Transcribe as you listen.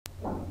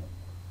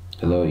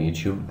Hello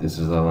YouTube, this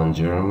is Alan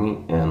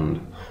Jeremy and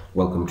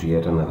welcome to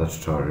yet another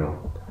tutorial.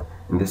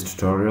 In this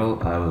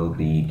tutorial I will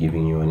be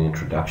giving you an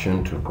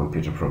introduction to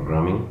computer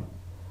programming,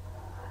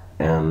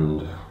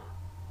 and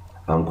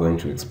I'm going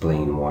to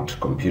explain what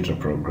computer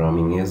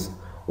programming is,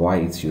 why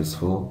it's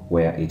useful,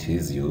 where it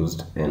is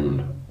used,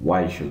 and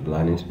why you should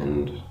learn it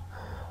and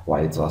why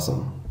it's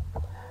awesome.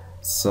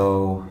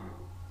 So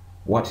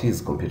what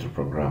is computer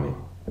programming?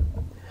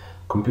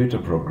 Computer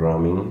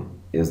programming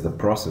is the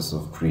process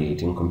of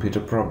creating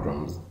computer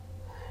programs.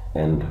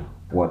 And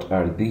what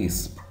are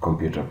these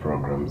computer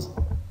programs?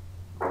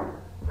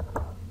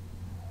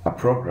 A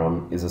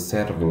program is a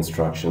set of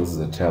instructions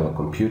that tell a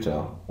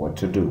computer what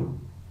to do.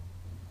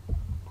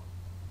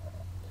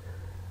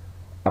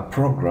 A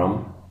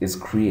program is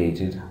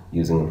created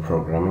using a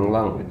programming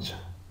language.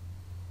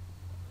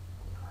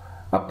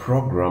 A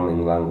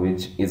programming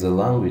language is a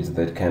language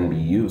that can be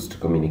used to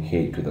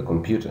communicate with a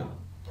computer.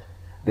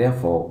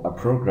 Therefore, a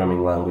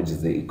programming language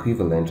is the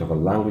equivalent of a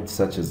language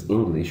such as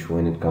English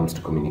when it comes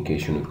to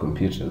communication with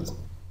computers.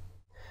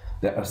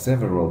 There are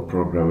several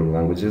programming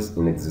languages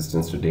in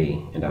existence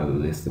today, and I will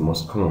list the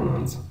most common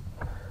ones.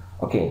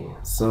 Okay,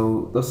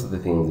 so those are the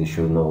things you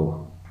should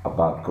know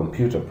about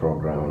computer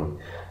programming,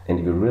 and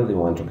if you really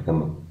want to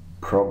become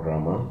a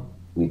programmer,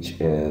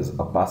 which is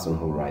a person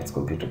who writes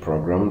computer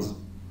programs,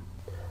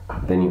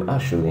 then you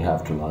actually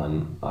have to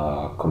learn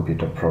a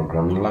computer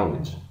programming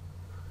language.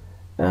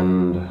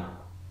 And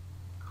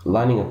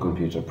learning a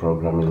computer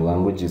programming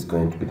language is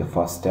going to be the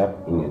first step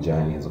in your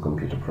journey as a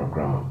computer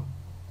programmer.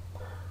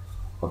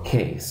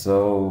 Okay,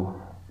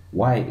 so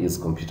why is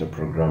computer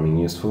programming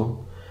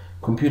useful?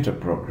 Computer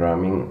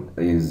programming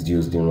is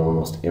used in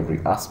almost every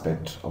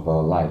aspect of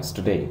our lives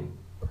today.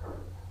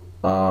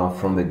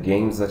 From the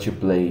games that you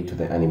play to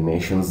the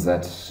animations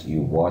that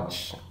you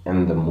watch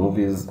and the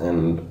movies,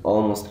 and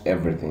almost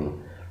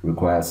everything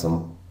requires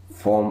some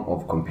form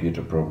of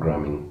computer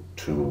programming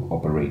to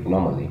operate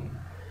normally.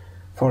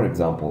 For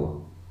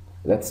example,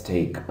 let's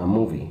take a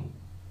movie.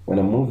 When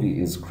a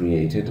movie is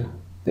created,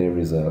 there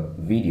is a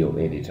video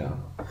editor.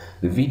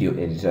 The video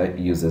editor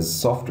uses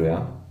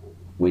software,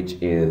 which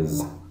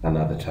is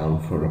another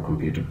term for a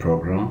computer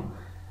program.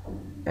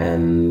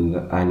 And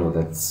I know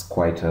that's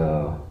quite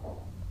a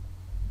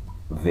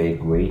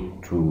vague way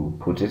to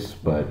put it,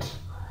 but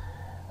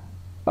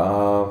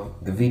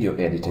the video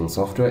editing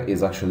software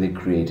is actually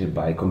created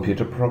by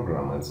computer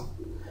programmers.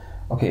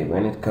 Okay,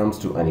 when it comes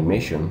to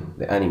animation,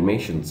 the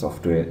animation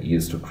software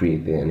used to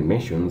create the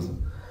animations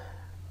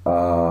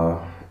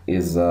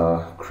is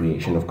a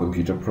creation of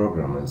computer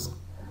programmers.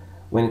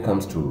 When it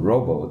comes to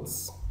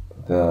robots,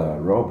 the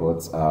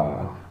robots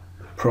are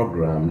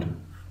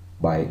programmed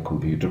by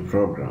computer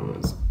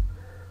programmers.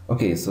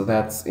 Okay, so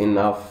that's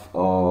enough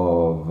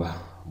of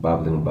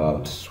babbling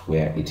about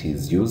where it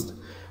is used,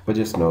 but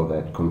just know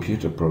that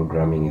computer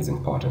programming is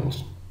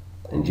important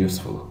and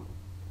useful.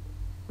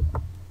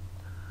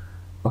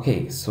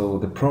 Okay, so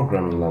the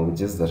programming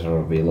languages that are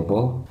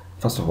available,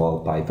 first of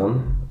all,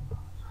 Python.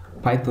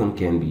 Python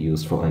can be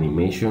used for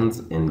animations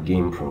and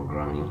game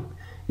programming.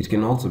 It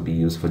can also be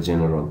used for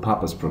general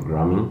purpose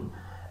programming,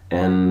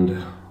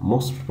 and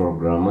most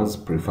programmers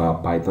prefer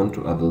Python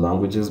to other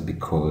languages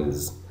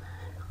because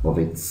of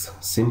its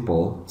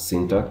simple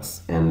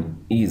syntax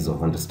and ease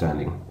of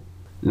understanding.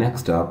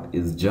 Next up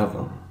is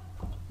Java.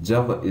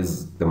 Java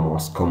is the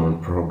most common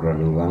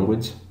programming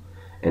language,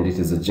 and it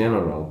is a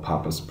general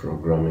purpose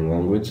programming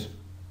language,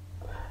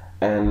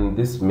 and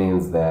this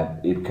means that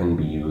it can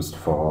be used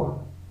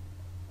for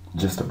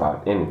just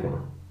about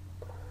anything.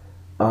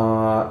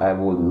 I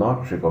would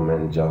not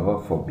recommend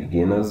Java for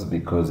beginners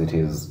because it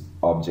is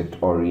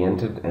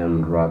object-oriented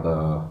and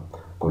rather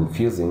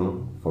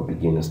confusing for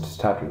beginners to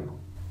start with.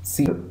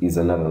 C is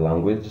another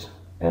language,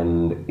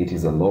 and it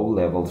is a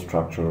low-level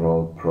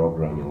structural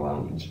programming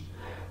language.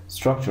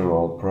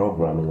 Structural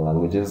programming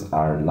languages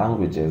are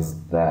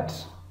languages that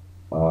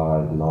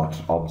are not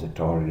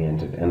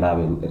object-oriented, and I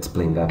will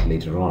explain that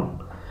later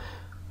on.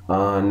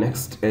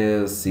 Next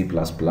is C++,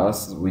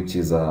 which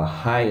is a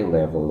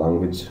high-level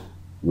language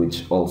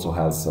which also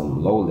has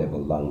some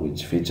low-level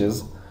language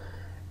features,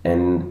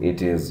 and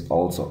it is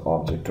also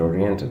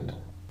object-oriented.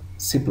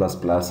 C++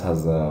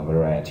 has a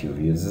variety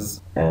of uses,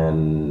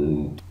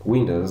 and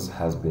Windows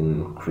has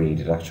been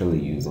created actually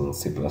using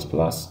C++.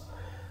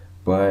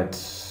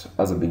 But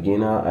as a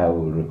beginner, I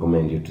would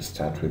recommend you to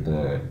start with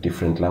a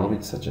different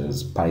language such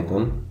as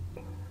Python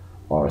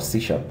or C#,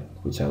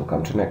 which I'll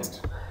come to next.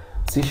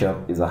 C#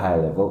 is a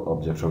high-level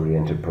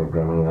object-oriented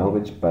programming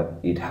language, but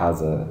it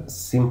has a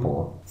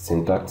simple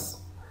syntax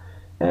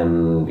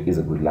and is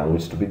a good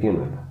language to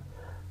begin with.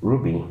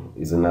 Ruby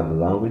is another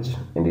language,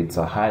 and it's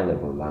a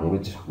high-level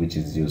language which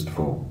is used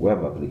for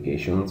web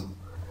applications.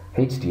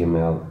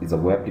 HTML is a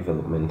web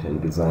development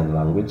and design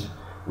language,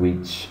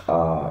 which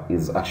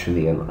is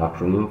actually an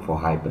acronym for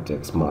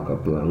Hypertext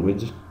Markup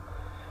Language.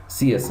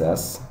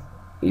 CSS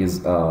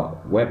is a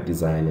web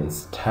design and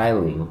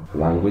styling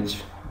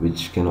language,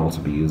 which can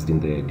also be used in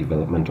the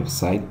development of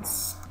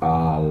sites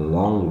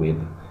along with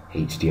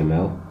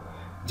HTML.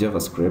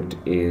 JavaScript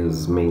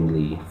is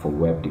mainly for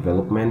web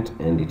development,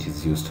 and it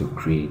is used to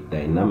create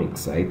dynamic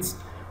sites,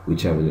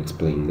 which I will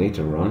explain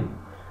later on.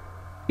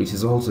 It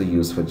is also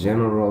used for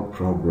general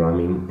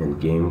programming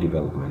and game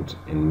development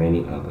and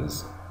many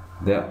others.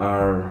 There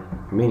are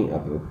many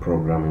other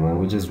programming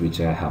languages which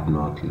I have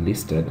not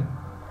listed,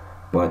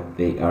 but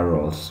they are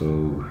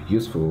also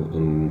useful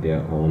in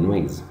their own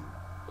ways.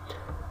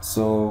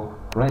 So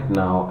right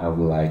now I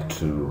would like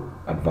to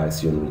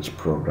advise you on which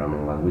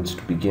programming language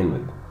to begin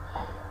with.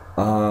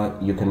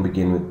 You can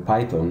begin with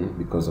Python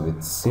because of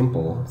its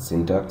simple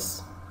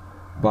syntax,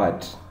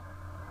 but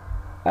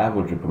I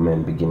would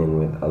recommend beginning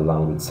with a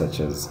language such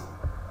as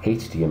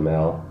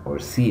HTML or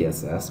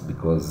CSS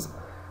because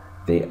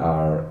they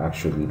are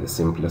actually the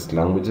simplest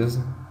languages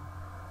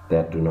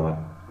that do not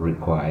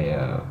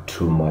require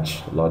too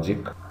much logic.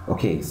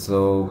 Okay,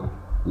 so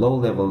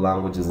low-level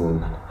languages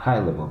and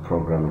high-level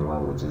programming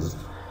languages.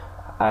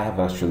 I have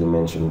actually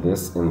mentioned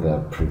this in the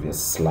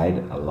previous slide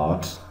a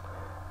lot,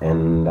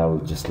 and I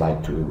would just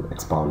like to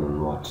expound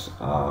on what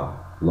a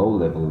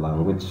low-level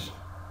language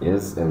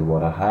is and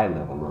what a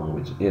high-level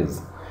language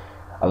is.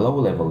 A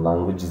low-level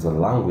language is a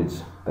language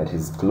that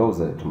is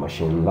closer to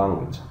machine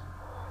language.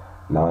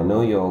 Now I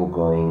know you're all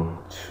going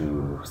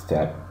to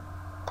start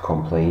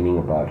complaining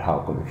about how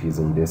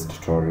confusing this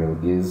tutorial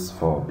is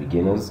for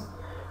beginners,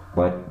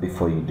 but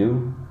before you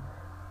do,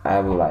 I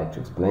would like to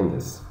explain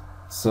this.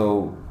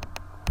 So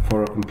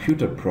for a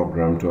computer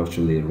program to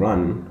actually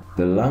run,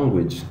 the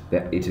language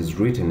that it is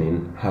written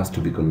in has to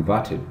be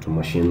converted to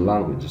machine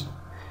language.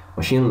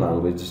 Machine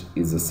language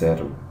is a set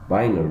of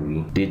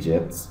binary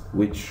digits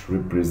which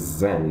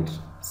represent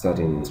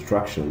certain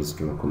instructions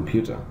to a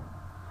computer.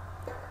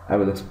 I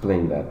will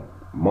explain that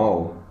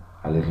more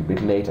a little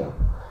bit later,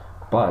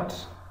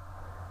 but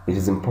it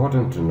is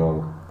important to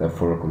know that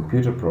for a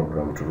computer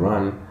program to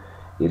run,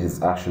 it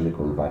is actually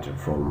converted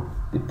from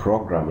the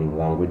programming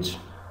language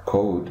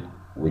code,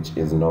 which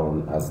is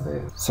known as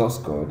the source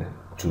code,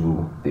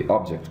 to the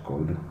object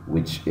code,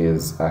 which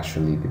is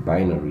actually the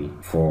binary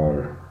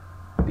for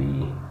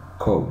the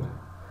code.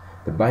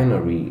 The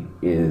binary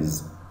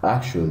is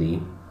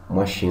actually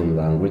machine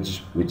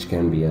language which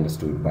can be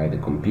understood by the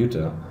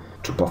computer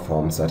to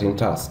perform certain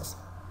tasks.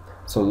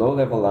 So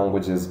low-level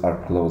languages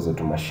are closer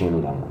to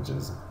machine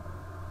languages.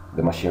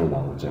 The machine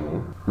language, I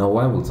mean. Now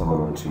why would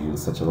someone want to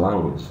use such a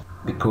language?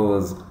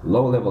 Because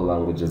low-level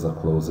languages are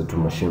closer to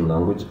machine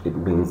language, it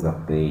means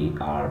that they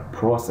are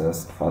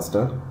processed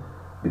faster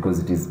because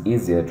it is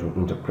easier to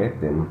interpret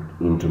them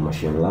into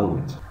machine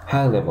language.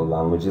 High-level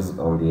languages,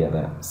 on the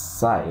other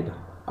side,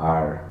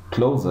 are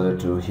closer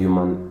to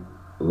human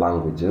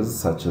languages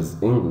such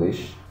as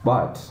English,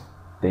 but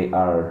they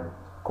are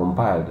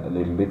compiled a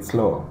little bit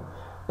slower.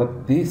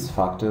 But these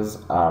factors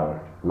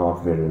are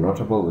not very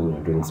notable when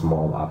you're doing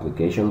small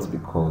applications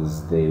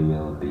because they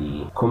will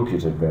be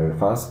computed very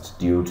fast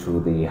due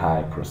to the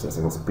high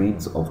processing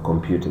speeds of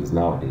computers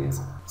nowadays.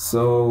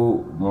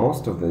 So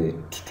most of the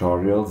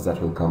tutorials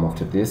that will come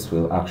after this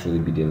will actually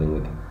be dealing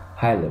with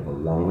high-level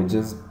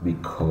languages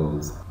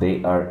because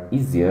they are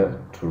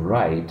easier to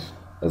write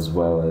as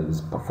well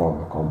as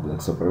perform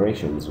complex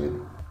operations with.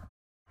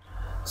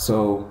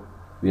 So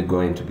we're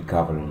going to be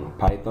covering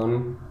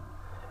Python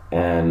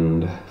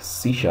and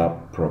C#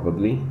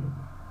 probably,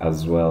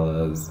 as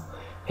well as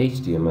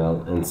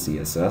HTML and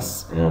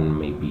CSS and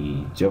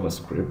maybe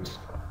JavaScript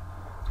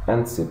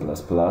and C++,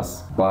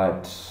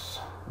 but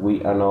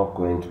we are not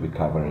going to be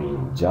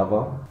covering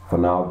Java for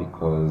now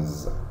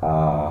because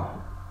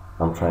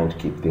I'm trying to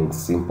keep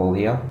things simple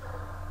here.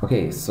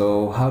 Okay,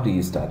 so how do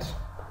you start?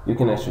 You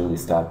can actually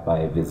start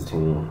by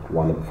visiting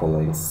one of the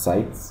following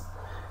sites.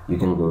 You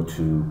can go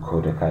to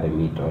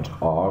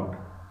codecademy.org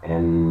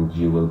and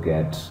you will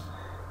get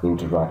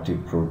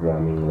interactive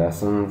programming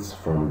lessons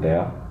from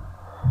there.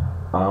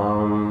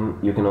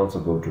 You can also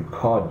go to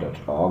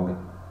code.org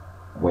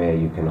where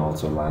you can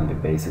also learn the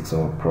basics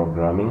of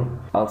programming.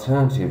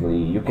 Alternatively,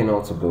 you can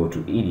also go to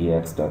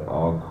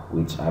edx.org,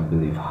 which I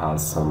believe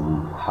has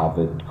some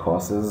Harvard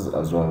courses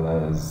as well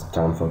as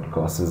Stanford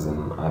courses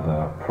and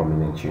other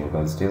prominent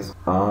universities.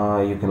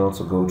 You can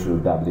also go to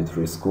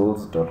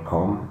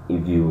w3schools.com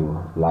if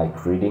you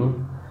like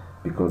reading,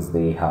 because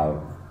they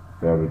have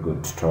very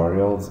good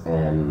tutorials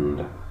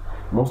and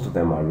most of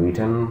them are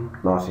written,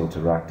 not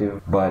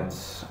interactive, but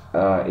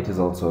it is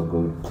also a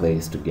good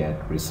place to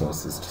get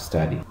resources to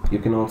study. You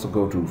can also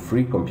go to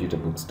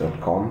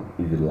freecomputerbooks.com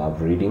if you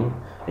love reading,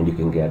 and you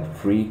can get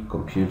free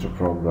computer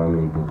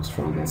programming books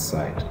from this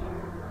site.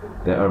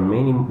 There are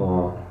many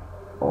more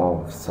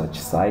of such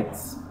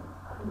sites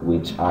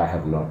which I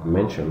have not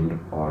mentioned,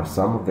 or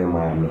some of them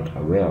I am not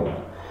aware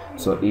of.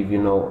 So if you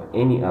know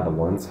any other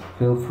ones,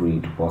 feel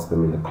free to post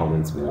them in the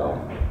comments below.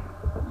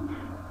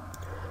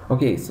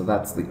 Okay, so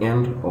that's the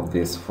end of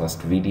this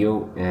first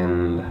video,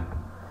 and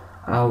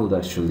I would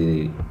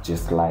actually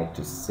just like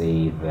to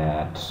say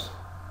that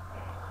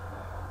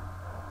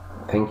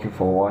thank you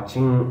for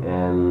watching,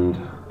 and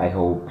I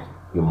hope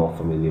you're more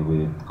familiar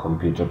with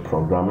computer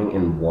programming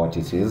and what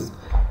it is,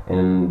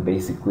 and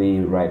basically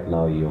right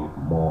now you're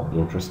more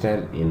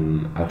interested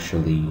in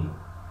actually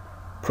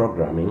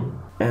programming.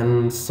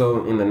 And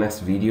so in the next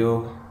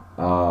video,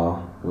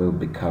 we'll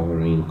be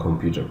covering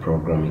computer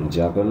programming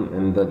jargon,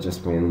 and that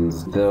just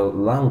means the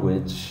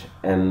language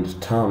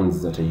and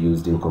terms that are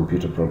used in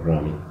computer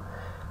programming.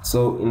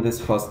 So in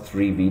these first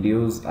 3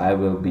 videos, I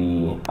will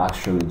be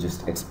actually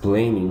just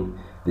explaining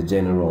the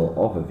general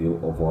overview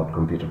of what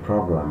computer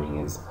programming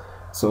is.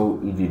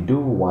 So if you do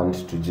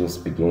want to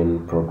just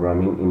begin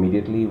programming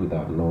immediately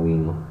without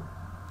knowing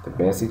the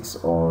basics,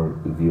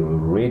 or if you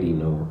already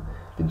know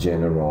the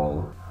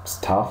general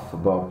stuff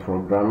about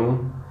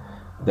programming,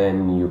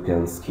 then you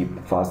can skip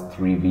the first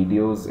 3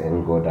 videos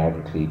and go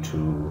directly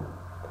to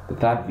the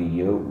 3rd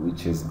video,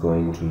 which is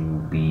going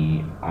to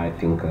be, I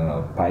think,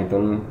 a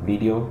Python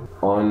video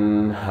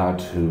on how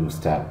to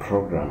start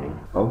programming.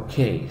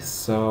 Okay,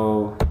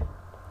 so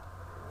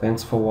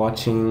thanks for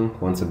watching.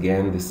 Once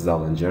again, this is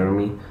Alan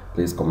Jeremy.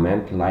 Please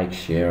comment, like,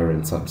 share,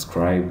 and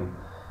subscribe.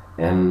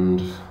 And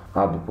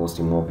I'll be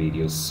posting more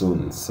videos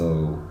soon.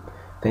 So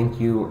thank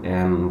you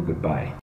and goodbye.